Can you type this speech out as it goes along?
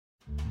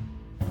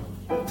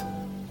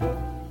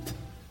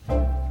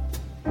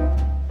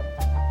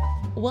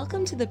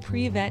Welcome to the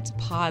Pre-Vet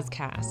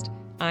Podcast.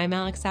 I'm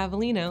Alex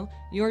Avellino,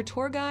 your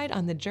tour guide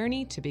on the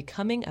journey to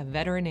becoming a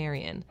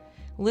veterinarian.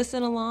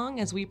 Listen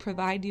along as we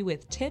provide you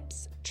with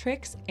tips,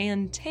 tricks,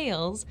 and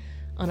tales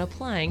on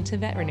applying to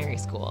veterinary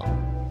school.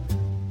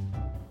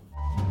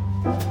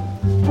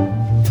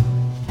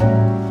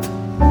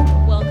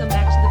 Welcome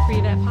back to the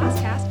Pre-Vet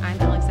Podcast.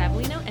 I'm Alex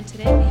Avellino, and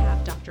today we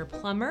have Dr.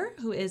 Plummer,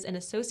 who is an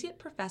associate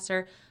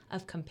professor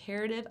of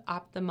comparative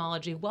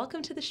ophthalmology.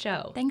 Welcome to the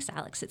show. Thanks,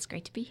 Alex. It's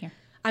great to be here.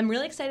 I'm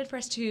really excited for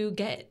us to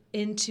get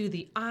into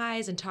the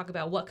eyes and talk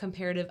about what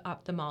comparative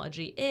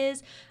ophthalmology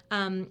is.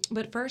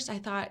 But first, I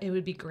thought it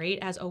would be great,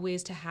 as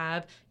always, to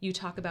have you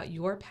talk about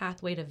your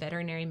pathway to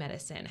veterinary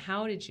medicine.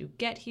 How did you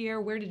get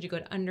here? Where did you go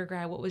to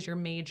undergrad? What was your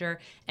major?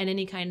 And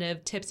any kind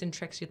of tips and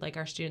tricks you'd like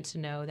our students to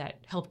know that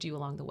helped you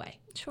along the way.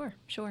 Sure.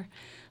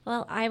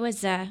 Well, I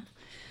was a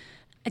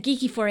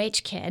geeky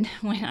 4-H kid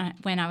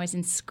when I was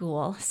in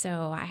school.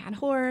 So I had a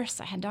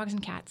horse, I had dogs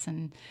and cats,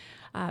 and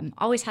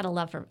always had a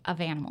love of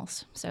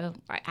animals. So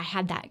I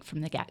had that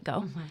from the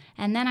get-go. Mm-hmm.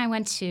 And then I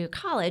went to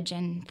college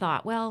and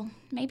thought, well,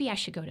 maybe I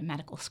should go to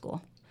medical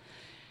school.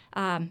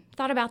 Thought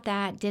about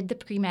that, did the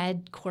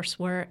pre-med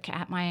coursework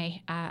at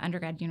my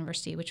undergrad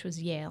university, which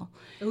was Yale.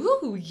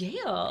 Ooh,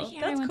 Yale.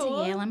 Yeah, That's I went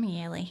cool. to Yale. I'm a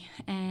Yalie.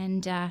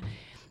 And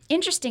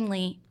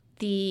interestingly,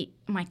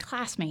 my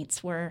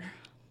classmates were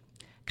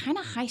kind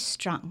of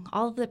high-strung,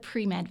 all of the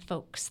pre-med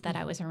folks that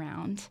I was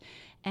around.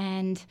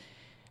 And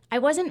I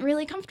wasn't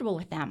really comfortable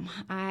with them.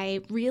 I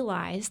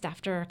realized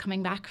after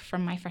coming back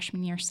from my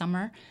freshman year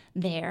summer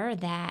there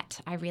that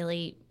I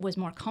really was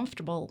more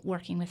comfortable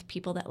working with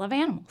people that love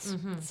animals.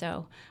 Mm-hmm.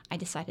 So I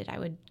decided I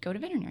would go to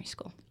veterinary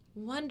school.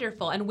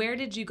 Wonderful. And where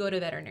did you go to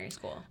veterinary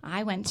school?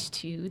 I went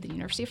to the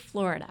University of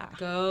Florida.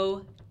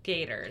 Go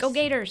Gators. Go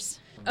Gators.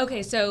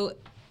 Okay, so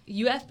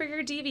you have for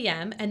your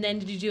DVM, and then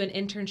did you do an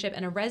internship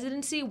and a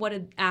residency? What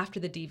did after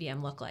the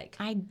DVM look like?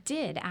 I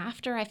did.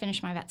 After I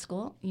finished my vet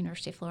school,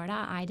 University of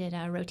Florida, I did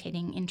a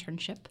rotating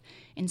internship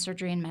in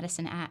surgery and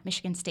medicine at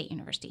Michigan State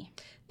University.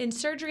 In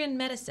surgery and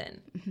medicine?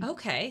 Mm-hmm.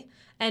 Okay.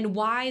 And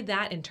why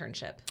that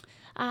internship?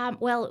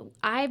 Well,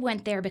 I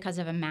went there because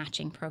of a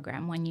matching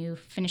program. When you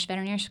finish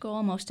veterinary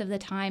school, most of the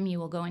time you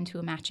will go into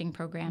a matching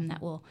program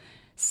that will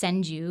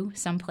send you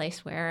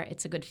someplace where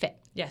it's a good fit.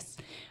 Yes.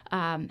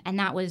 And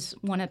that was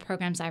one of the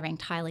programs I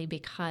ranked highly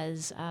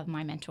because of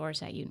my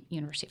mentors at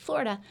University of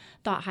Florida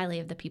thought highly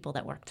of the people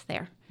that worked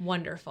there.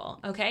 Wonderful.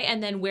 Okay.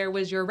 And then where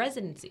was your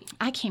residency?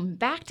 I came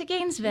back to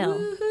Gainesville.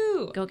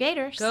 Woohoo! Go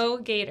Gators. Go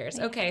Gators.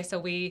 Okay. So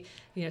we,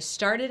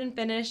 started and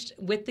finished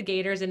with the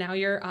Gators, and now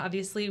you're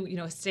obviously,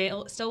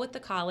 still with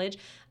the college.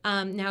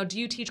 Now, do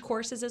you teach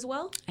courses as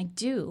well? I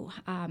do.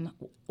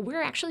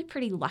 We're actually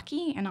pretty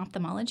lucky in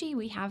ophthalmology.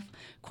 We have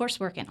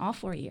coursework in all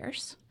 4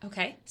 years.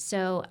 Okay.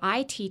 So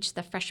I teach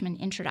the freshman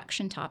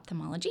introduction to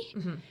ophthalmology.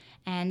 Mm-hmm.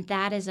 And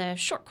that is a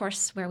short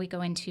course where we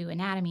go into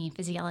anatomy and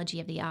physiology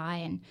of the eye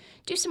and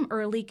do some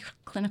early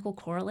clinical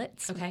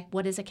correlates. Okay.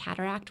 What is a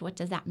cataract? What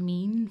does that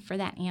mean for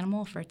that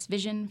animal, for its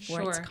vision,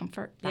 for its Sure.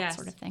 comfort, that Yes.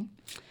 sort of thing.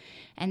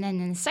 And then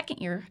in the second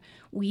year,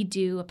 we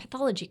do a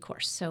pathology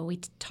course. So we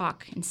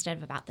talk, instead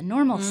of about the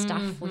normal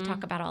stuff, we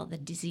talk about all the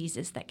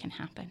diseases that can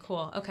happen.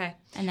 Cool. Okay.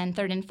 And then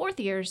third and fourth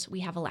years,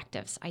 we have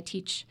electives. I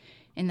teach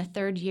in the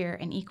third year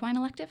an equine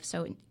elective,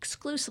 so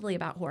exclusively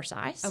about horse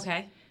eyes.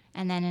 Okay.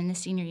 And then in the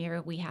senior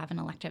year, we have an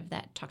elective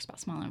that talks about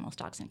small animals,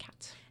 dogs and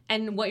cats.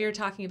 And what you're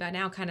talking about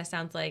now kind of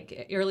sounds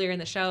like earlier in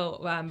the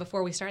show,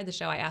 before we started the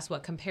show, I asked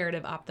what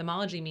comparative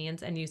ophthalmology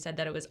means, and you said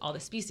that it was all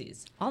the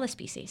species. All the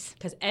species.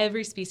 Because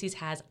every species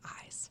has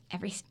eyes.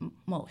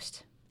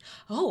 Most.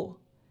 Oh,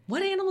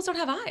 what animals don't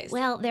have eyes?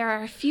 Well, there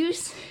are a few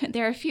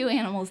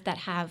animals that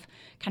have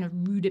kind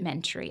of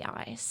rudimentary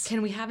eyes.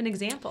 Can we have an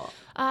example?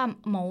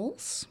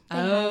 Moles. They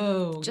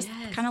Oh, have just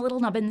yes. kind of little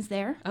nubbins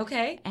there.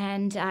 Okay.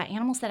 And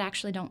animals that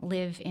actually don't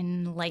live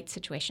in light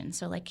situations,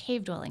 so like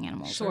cave-dwelling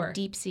animals Sure. or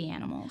deep-sea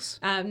animals.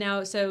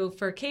 Now, so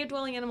for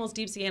cave-dwelling animals,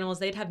 deep-sea animals,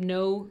 they'd have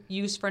no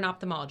use for an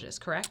ophthalmologist,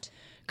 correct?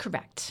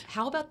 Correct.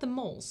 How about the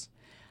moles?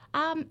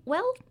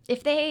 Well,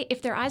 if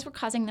their eyes were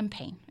causing them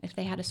pain, if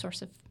they had a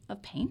source of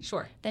pain,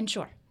 Sure.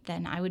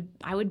 Then I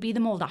would be the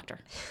mole doctor.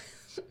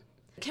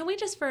 Can we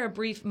just for a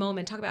brief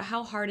moment talk about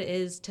how hard it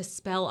is to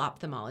spell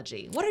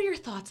ophthalmology? What are your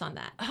thoughts on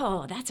that?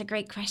 Oh, that's a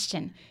great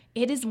question.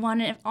 It is one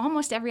of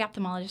almost every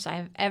ophthalmologist I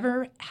have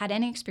ever had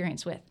any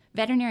experience with,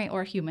 veterinary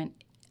or human,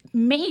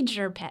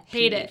 major pet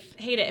peeve.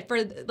 Hate it.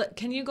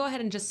 Can you go ahead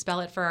and just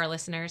spell it for our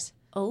listeners?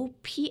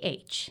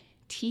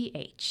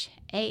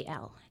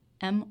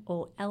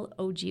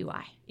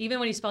 OPHTHALMOLOGY. Even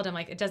when you spelled it, I'm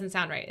like, it doesn't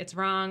sound right. It's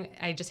wrong.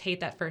 I just hate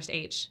that first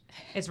H.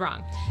 It's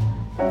wrong.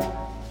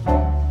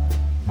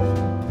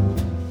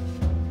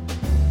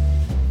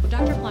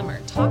 Dr. Plummer,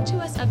 talk to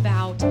us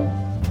about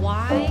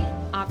why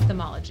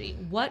ophthalmology.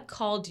 What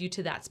called you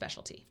to that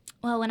specialty?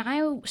 Well, when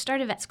I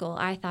started vet school,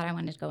 I thought I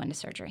wanted to go into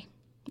surgery.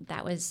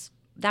 That was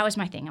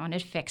my thing. I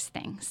wanted to fix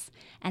things.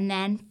 And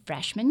then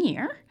freshman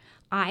year,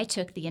 I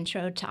took the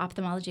Intro to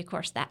Ophthalmology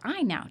course that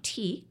I now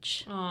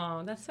teach.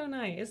 Oh, that's so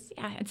nice.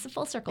 Yeah, it's a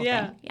full circle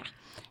Yeah. thing. Yeah.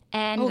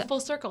 And Full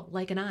circle,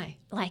 like an eye.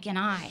 like an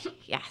eye,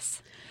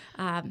 yes.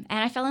 And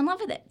I fell in love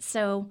with it.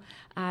 So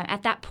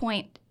at that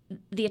point,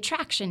 the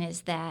attraction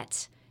is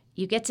that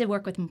you get to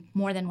work with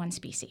more than one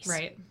species.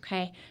 Right.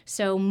 Okay.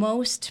 So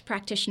most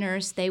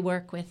practitioners, they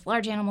work with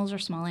large animals or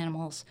small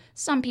animals.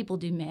 Some people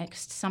do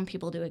mixed, some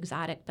people do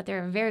exotic, but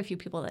there are very few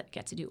people that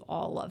get to do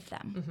all of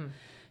them. Mm-hmm.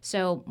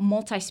 So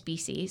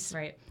multi-species,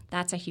 Right.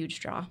 that's a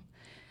huge draw.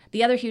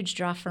 The other huge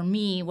draw for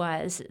me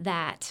was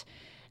that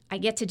I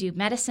get to do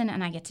medicine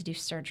and I get to do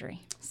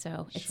surgery.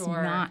 So it's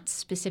Sure. not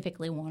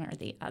specifically one or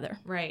the other.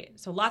 Right.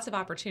 So lots of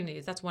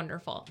opportunities. That's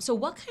wonderful. So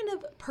what kind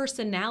of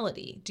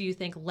personality do you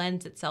think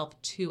lends itself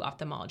to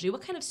ophthalmology?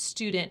 What kind of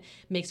student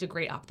makes a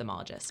great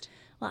ophthalmologist?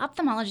 Well,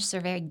 ophthalmologists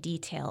are very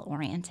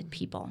detail-oriented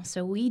people.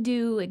 So we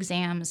do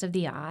exams of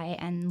the eye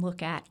and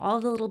look at all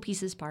the little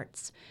pieces,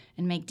 parts,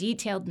 and make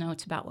detailed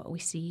notes about what we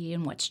see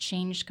and what's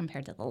changed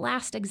compared to the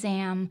last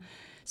exam.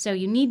 So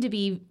you need to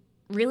be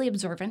really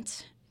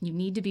observant. You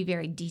need to be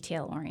very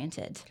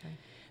detail-oriented. Okay.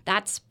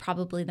 That's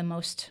probably the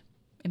most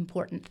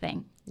important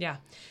thing. Yeah.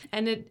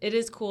 And it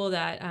is cool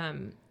that,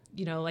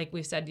 like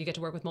we've said, you get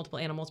to work with multiple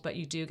animals, but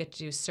you do get to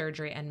do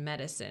surgery and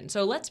medicine.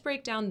 So let's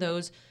break down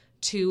those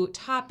two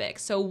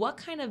topics. So what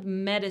kind of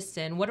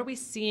medicine, what are we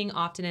seeing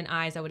often in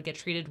eyes that would get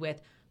treated with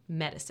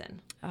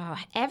medicine?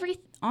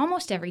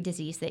 Almost every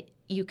disease that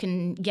you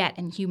can get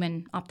in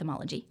human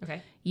ophthalmology,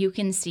 Okay. you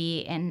can see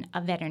in a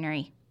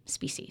veterinary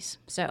species.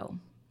 So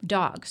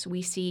dogs,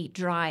 we see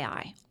dry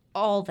eye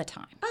all the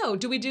time. Oh,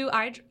 do we do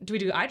eye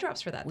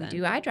drops for that We then?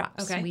 do eye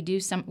drops. Okay. We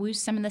use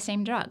some of the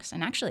same drugs.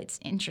 And actually, it's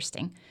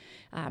interesting.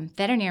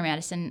 Veterinary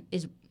medicine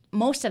is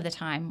most of the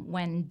time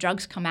when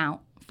drugs come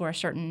out for a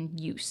certain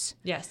use,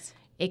 Yes.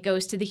 it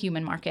goes to the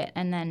human market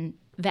and then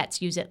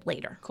vets use it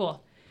later.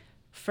 Cool.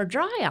 For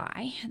dry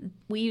eye,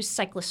 we use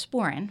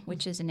cyclosporin,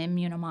 which is an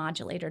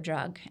immunomodulator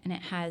drug, and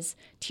it has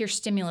tear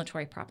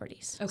stimulatory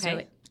properties. Okay. So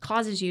it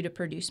causes you to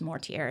produce more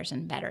tears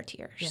and better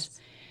tears. Yes.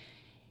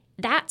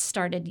 That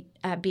started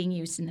being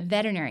used in the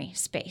veterinary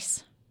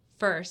space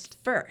First.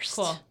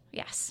 Cool.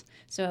 Yes.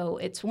 So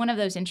it's one of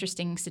those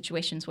interesting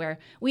situations where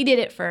we did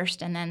it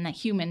first, and then the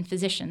human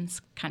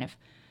physicians kind of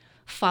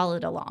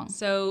followed along.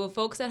 So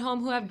folks at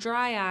home who have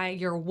dry eye,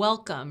 you're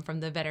welcome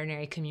from the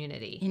veterinary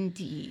community.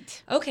 Indeed.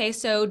 Okay,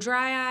 so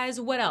dry eyes,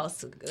 what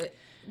else?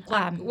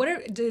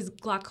 Does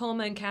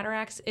glaucoma and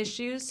cataracts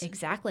issues?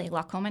 Exactly.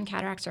 Glaucoma and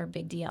cataracts are a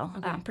big deal,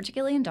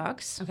 particularly in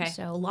dogs. Okay.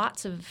 So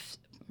lots of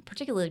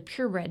particularly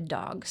purebred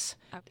dogs.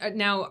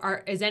 Now,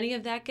 is any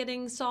of that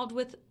getting solved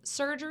with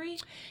surgery?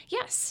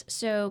 Yes.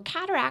 So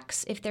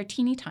cataracts, if they're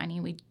teeny tiny,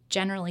 we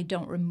generally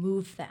don't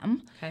remove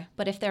them. Okay.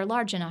 But if they're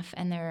large enough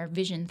and they're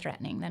vision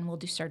threatening, then we'll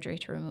do surgery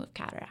to remove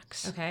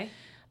cataracts. Okay.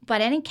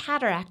 But any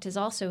cataract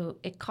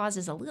it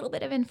causes a little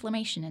bit of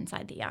inflammation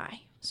inside the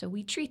eye. So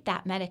we treat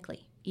that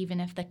medically, even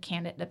if the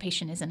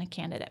patient isn't a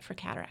candidate for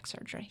cataract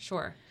surgery.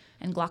 Sure.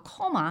 And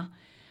glaucoma,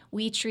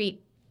 we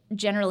treat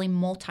generally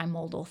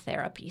multimodal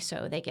therapy.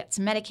 So they get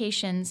some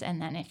medications,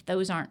 and then if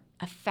those aren't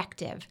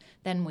effective,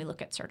 then we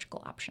look at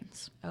surgical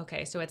options.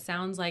 Okay, so it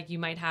sounds like you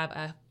might have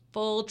a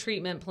full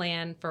treatment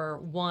plan for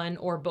one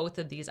or both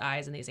of these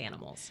eyes in these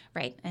animals.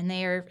 Right, and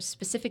they are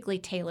specifically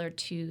tailored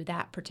to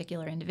that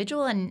particular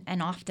individual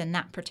and often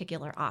that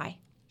particular eye.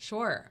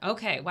 Sure.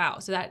 Okay, wow.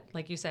 So that,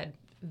 like you said,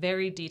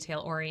 very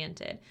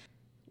detail-oriented.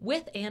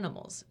 With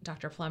animals,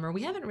 Dr. Plummer,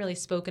 we haven't really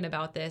spoken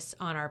about this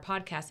on our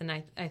podcast, and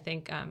I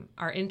think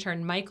our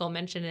intern Michael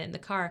mentioned it in the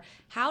car.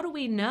 How do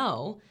we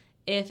know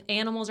if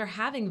animals are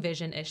having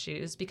vision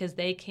issues because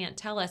they can't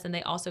tell us, and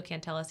they also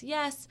can't tell us,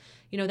 yes,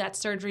 that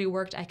surgery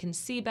worked, I can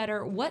see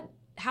better.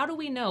 How do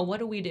we know? What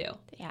do we do?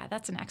 Yeah,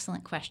 that's an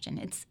excellent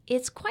question.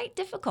 It's quite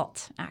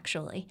difficult,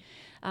 actually,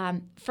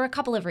 for a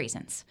couple of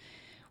reasons.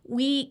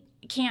 We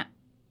can't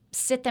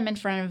sit them in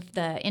front of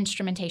the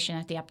instrumentation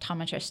at the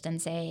optometrist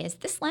and say, is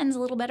this lens a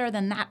little better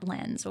than that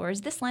lens, or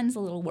is this lens a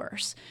little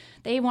worse?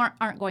 They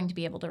aren't going to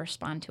be able to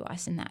respond to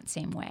us in that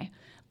same way.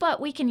 But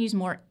we can use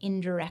more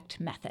indirect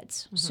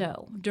methods. Mm-hmm.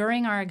 So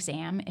during our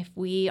exam, if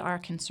we are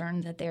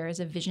concerned that there is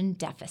a vision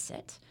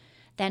deficit,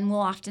 then we'll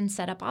often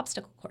set up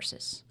obstacle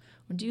courses.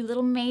 We'll do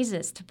little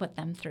mazes to put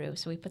them through.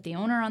 So we put the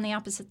owner on the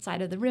opposite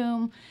side of the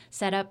room,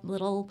 set up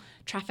little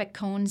traffic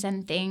cones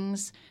and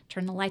things,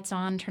 turn the lights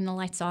on, turn the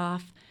lights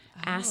off,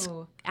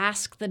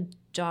 ask the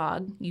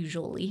dog,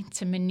 usually,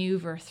 to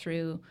maneuver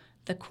through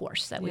the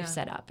course that we've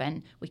set up.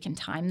 And we can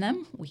time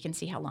them. We can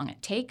see how long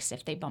it takes,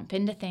 if they bump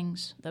into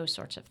things, those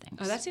sorts of things.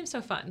 Oh, that seems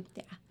so fun.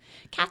 Yeah.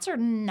 Cats are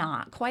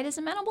not quite as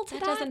amenable to that.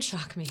 That doesn't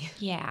shock me.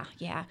 Yeah.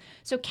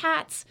 So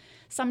cats,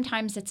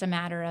 sometimes it's a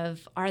matter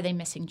of, are they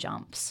missing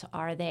jumps?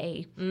 Are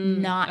they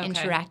not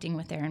interacting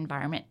with their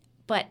environment?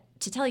 But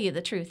to tell you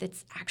the truth,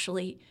 it's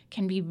actually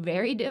can be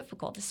very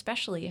difficult,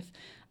 especially if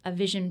a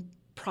vision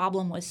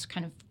problem was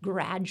kind of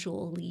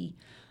gradually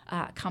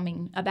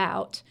coming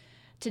about,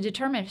 to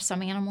determine if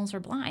some animals are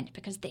blind,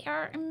 because they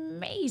are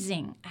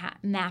amazing at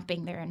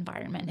mapping their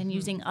environment and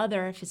using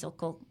other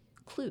physical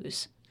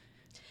clues.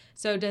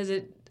 So does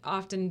it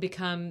often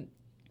become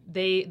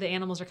the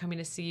animals are coming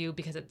to see you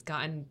because it's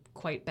gotten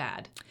quite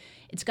bad?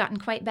 It's gotten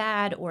quite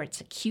bad, or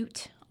it's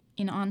acute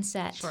in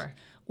onset. Sure.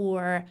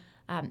 Or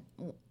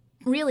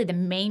really the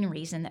main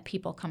reason that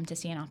people come to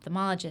see an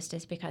ophthalmologist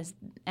is because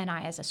an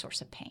eye is a source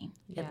of pain.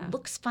 Yeah. It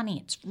looks funny,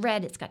 it's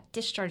red, it's got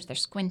discharge, they're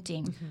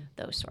squinting,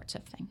 those sorts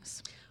of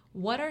things.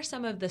 What are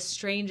some of the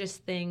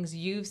strangest things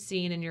you've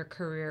seen in your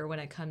career when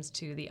it comes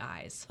to the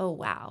eyes? Oh,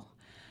 wow.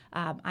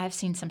 I've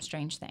seen some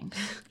strange things.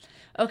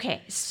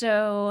 Okay,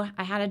 so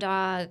I had a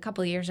dog a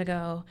couple of years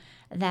ago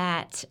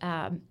that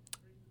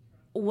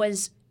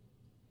was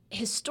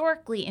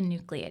historically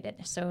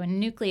enucleated. So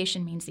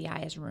enucleation means the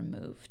eye is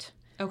removed.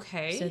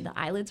 Okay. So the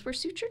eyelids were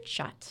sutured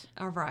shut.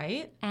 All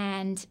right.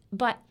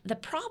 But the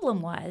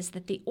problem was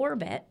that the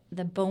orbit,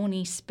 the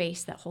bony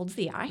space that holds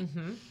the eye,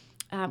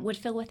 would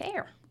fill with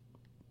air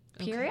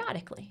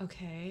periodically.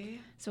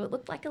 Okay. So it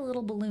looked like a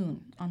little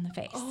balloon on the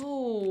face.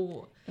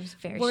 Oh. It was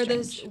very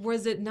strange.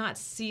 Was it not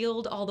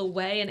sealed all the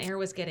way and air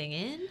was getting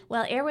in?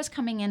 Well, air was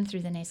coming in through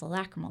the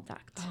nasolacrimal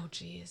duct. Oh,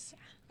 geez.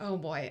 Oh,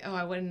 boy. Oh,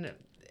 I wouldn't.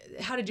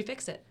 How did you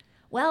fix it?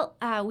 Well,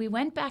 we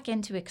went back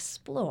in to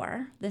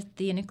explore. The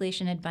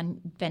enucleation had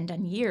been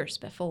done years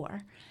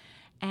before,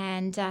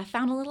 and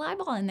found a little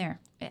eyeball in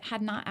there. It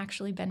had not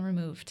actually been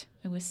removed.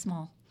 It was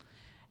small.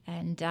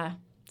 And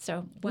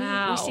so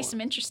wow. we see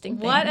some interesting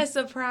things. What a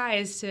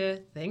surprise to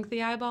think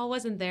the eyeball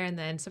wasn't there, and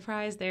then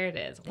surprise, there it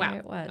is. Wow. There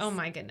it was. Oh,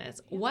 my goodness.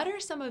 What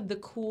are some of the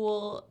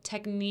cool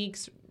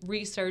techniques,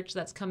 research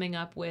that's coming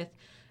up with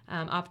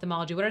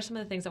ophthalmology? What are some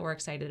of the things that we're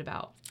excited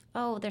about?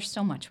 Oh, there's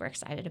so much we're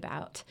excited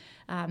about.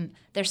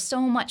 There's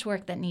so much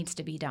work that needs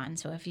to be done.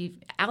 So if you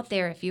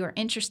are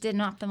interested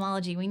in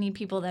ophthalmology, we need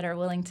people that are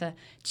willing to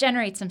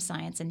generate some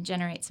science and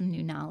generate some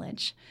new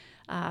knowledge.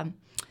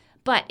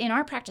 But in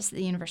our practice at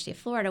the University of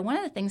Florida, one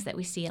of the things that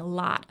we see a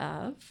lot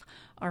of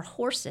are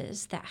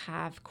horses that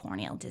have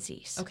corneal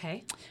disease.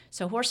 Okay.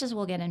 So horses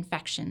will get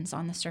infections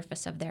on the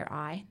surface of their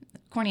eye. The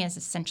cornea is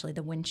essentially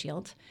the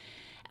windshield.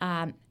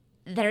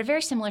 That are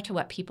very similar to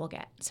what people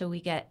get. So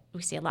we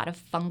see a lot of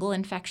fungal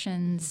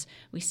infections,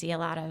 we see a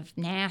lot of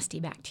nasty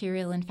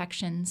bacterial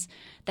infections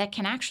that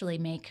can actually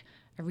make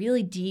a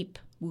really deep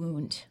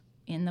wound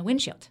in the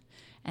windshield,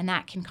 and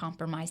that can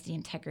compromise the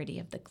integrity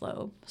of the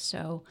globe.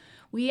 So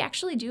we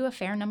actually do a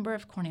fair number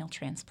of corneal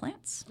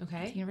transplants at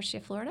the University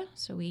of Florida.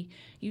 So we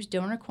use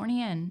donor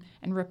cornea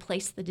and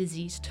replace the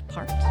diseased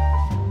part.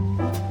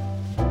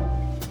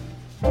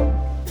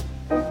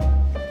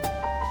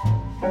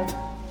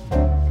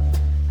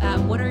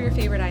 What are your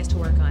favorite eyes to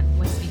work on?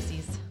 What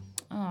species?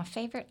 Oh,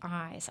 favorite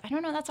eyes. I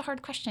don't know. That's a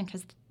hard question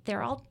because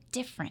they're all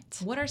different.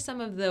 What are some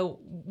of the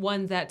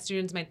ones that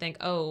students might think,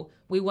 oh,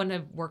 we wouldn't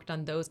have worked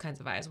on those kinds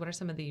of eyes? What are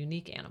some of the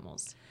unique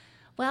animals?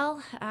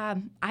 Well,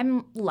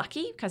 I'm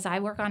lucky because I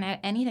work on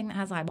anything that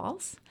has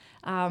eyeballs.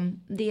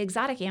 The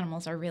exotic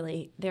animals are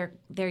really, they're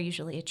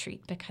usually a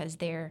treat because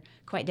they're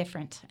quite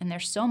different. And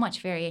there's so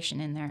much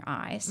variation in their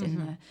eyes, in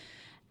the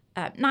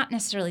not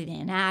necessarily the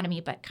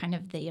anatomy, but kind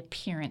of the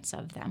appearance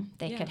of them.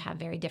 They could have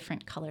very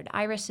different colored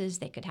irises.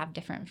 They could have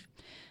different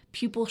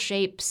pupil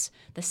shapes,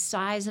 the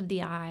size of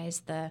the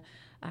eyes, the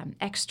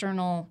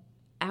external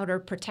outer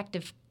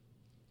protective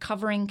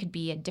covering could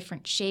be a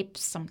different shape.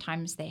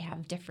 Sometimes they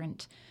have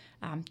different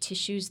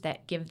tissues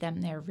that give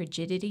them their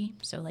rigidity.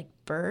 So like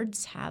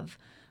birds have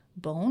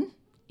bone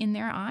in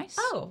their eyes.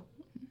 Oh.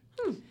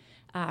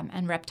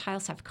 And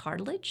reptiles have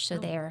cartilage, so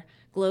their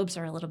globes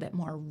are a little bit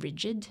more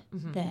rigid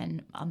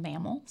than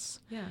mammals.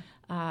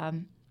 Yeah.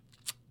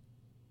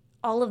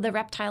 All of the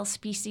reptile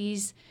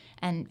species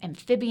and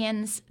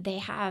amphibians, they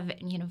have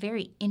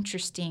very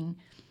interesting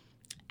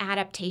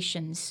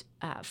adaptations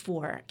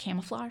for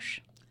camouflage.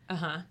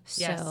 Yes.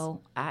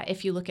 So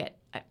if you look at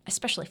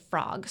especially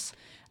frogs,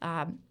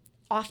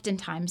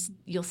 oftentimes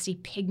you'll see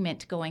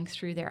pigment going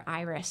through their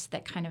iris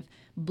that kind of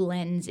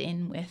blends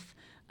in with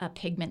a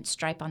pigment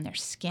stripe on their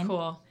skin.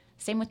 Cool.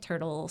 Same with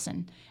turtles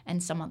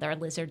and some other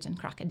lizards and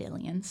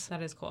crocodilians.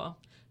 That is cool.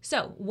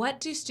 So what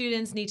do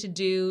students need to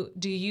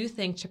do you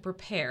think, to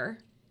prepare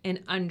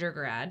in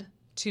undergrad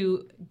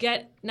to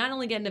not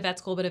only get into vet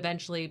school, but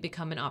eventually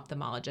become an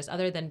ophthalmologist?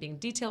 Other than being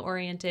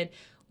detail-oriented,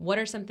 what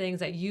are some things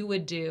that you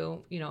would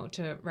do,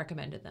 to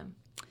recommend to them?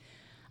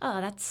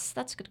 Oh, that's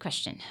a good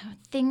question.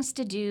 Things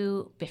to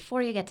do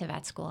before you get to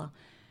vet school.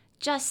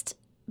 Just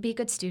be a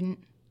good student,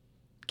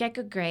 get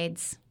good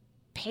grades,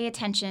 pay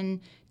attention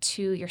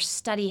to your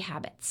study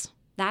habits.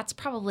 That's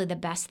probably the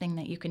best thing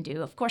that you can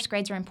do. Of course,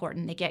 grades are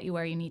important. They get you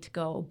where you need to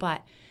go.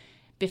 But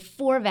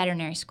before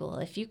veterinary school,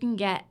 if you can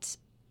get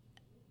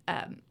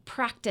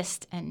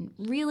practiced and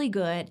really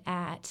good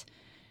at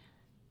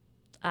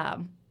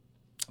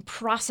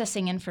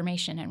processing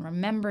information and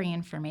remembering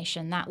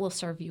information, that will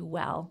serve you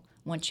well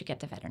once you get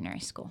to veterinary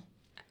school.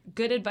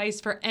 Good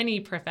advice for any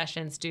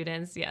profession,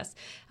 students. Yes.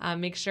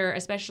 Make sure,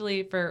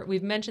 especially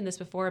we've mentioned this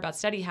before about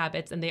study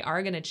habits, and they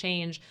are going to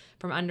change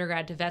from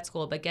undergrad to vet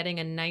school, but getting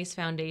a nice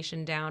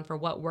foundation down for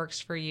what works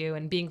for you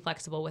and being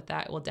flexible with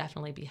that will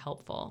definitely be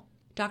helpful.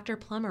 Dr.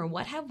 Plummer,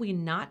 what have we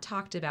not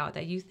talked about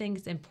that you think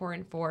is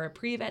important for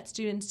pre-vet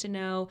students to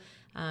know?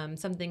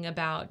 Something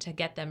about to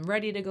get them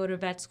ready to go to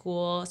vet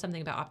school,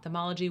 something about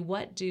ophthalmology.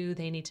 What do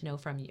they need to know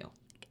from you?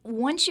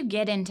 Once you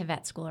get into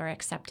vet school or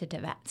accepted to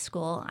vet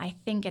school, I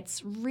think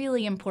it's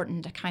really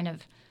important to kind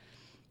of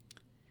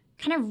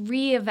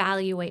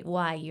reevaluate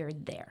why you're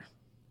there.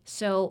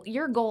 So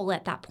your goal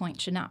at that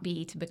point should not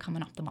be to become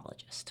an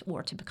ophthalmologist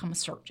or to become a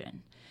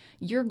surgeon.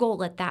 Your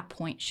goal at that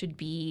point should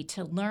be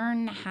to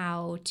learn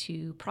how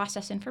to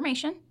process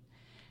information,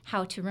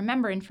 how to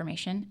remember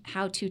information,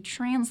 how to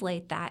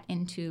translate that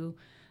into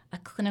a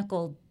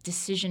clinical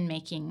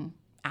decision-making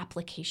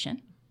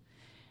application.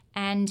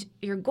 And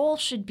your goal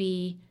should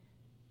be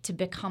to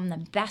become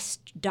the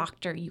best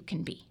doctor you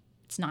can be.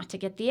 It's not to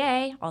get the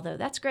A, although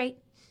that's great.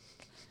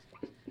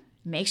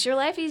 Makes your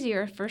life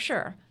easier for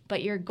sure.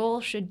 But your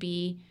goal should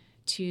be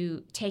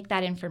to take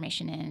that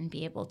information in and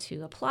be able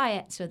to apply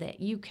it so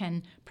that you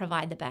can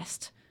provide the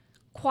best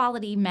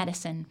quality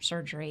medicine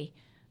surgery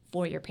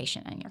for your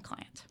patient and your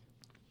client.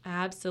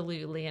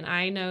 Absolutely. And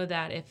I know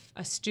that if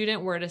a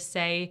student were to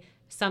say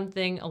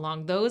something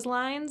along those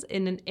lines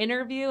in an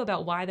interview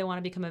about why they want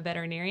to become a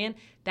veterinarian,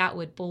 that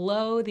would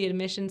blow the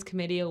admissions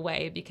committee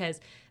away, because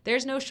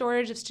there's no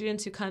shortage of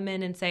students who come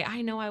in and say,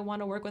 I know I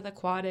want to work with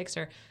aquatics,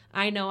 or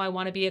I know I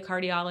want to be a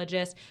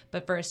cardiologist.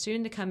 But for a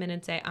student to come in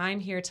and say, I'm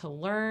here to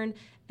learn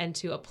and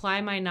to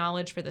apply my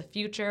knowledge for the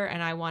future,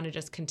 and I want to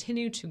just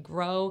continue to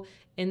grow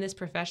in this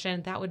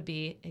profession, that would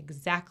be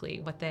exactly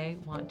what they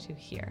want to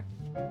hear.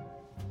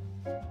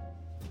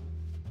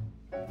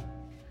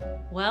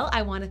 Well,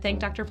 I want to thank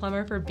Dr.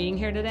 Plummer for being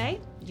here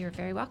today. You're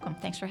very welcome.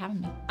 Thanks for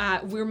having me.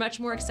 We're much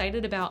more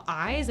excited about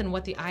eyes and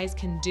what the eyes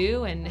can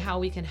do and how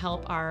we can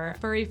help our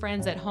furry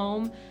friends at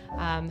home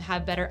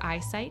have better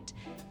eyesight.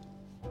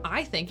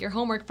 I think your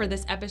homework for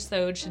this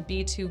episode should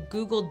be to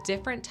Google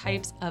different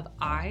types of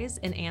eyes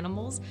in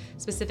animals,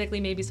 specifically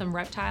maybe some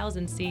reptiles,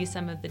 and see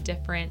some of the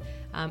different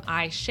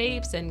eye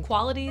shapes and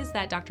qualities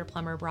that Dr.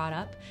 Plummer brought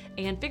up,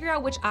 and figure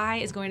out which eye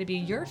is going to be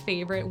your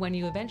favorite when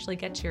you eventually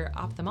get to your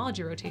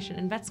ophthalmology rotation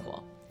in vet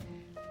school.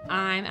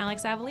 I'm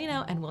Alex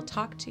Avellino, and we'll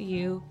talk to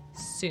you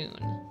soon.